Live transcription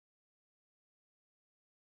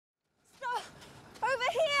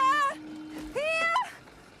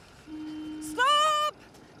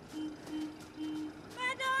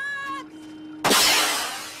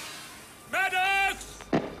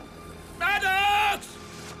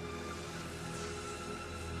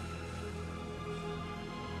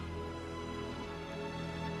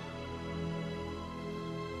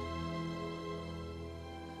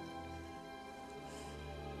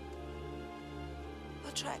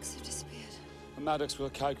the tracks have disappeared. The Maddox will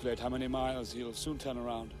calculate how many miles. He'll soon turn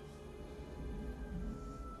around.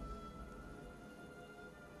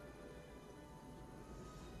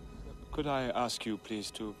 Could I ask you,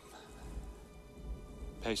 please, to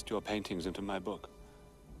paste your paintings into my book?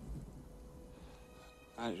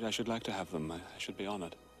 I should like to have them. I should be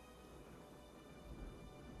honored.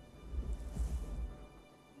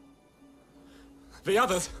 The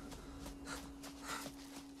others!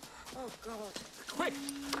 Oh, God. Quick!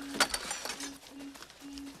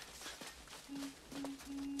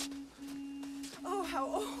 Oh, how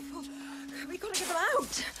awful. We gotta get them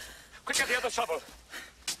out. Quick, get the other shovel.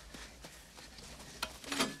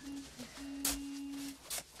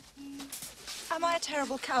 Am I a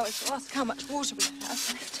terrible coward to ask how much water we have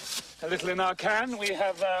left? A little in our can. We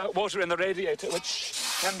have water in the radiator, which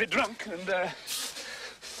can be drunk, and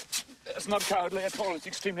it's not cowardly at all. It's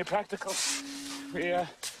extremely practical. We, oh,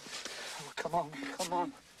 come on, come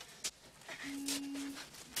on.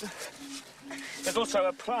 There's also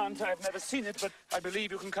a plant. I've never seen it, but I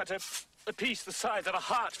believe you can cut a piece the size of a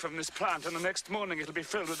heart from this plant, and the next morning it'll be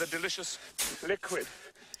filled with a delicious liquid.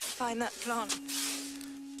 Find that plant.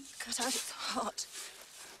 Cut out its heart.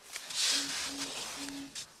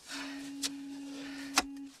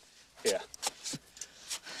 Here.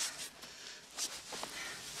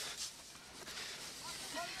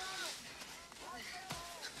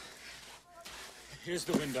 Here's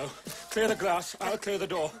the window. Clear the glass. I'll clear the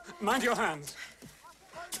door. Mind your hands.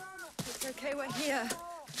 It's okay, we're here.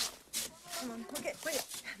 Come on, quick, quick.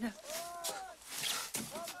 No.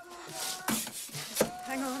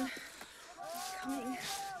 Hang on. Coming.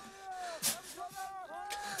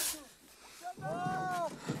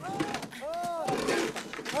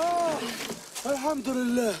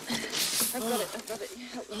 Alhamdulillah. I've got it.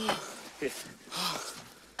 Help me. Here.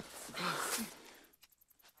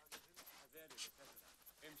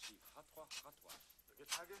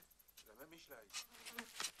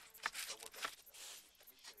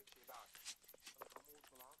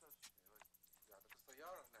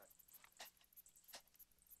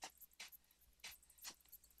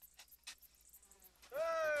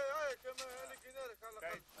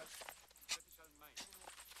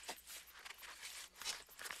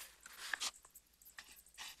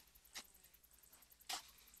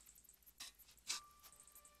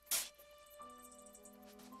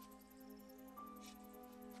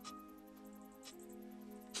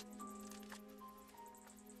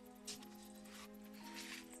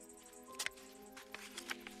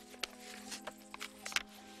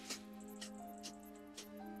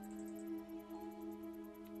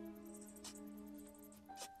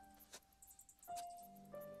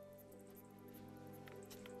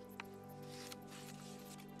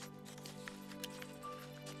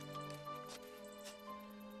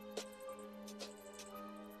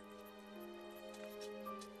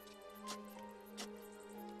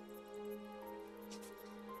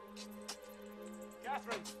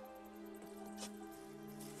 Katharine!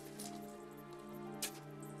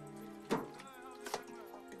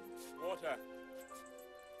 Water.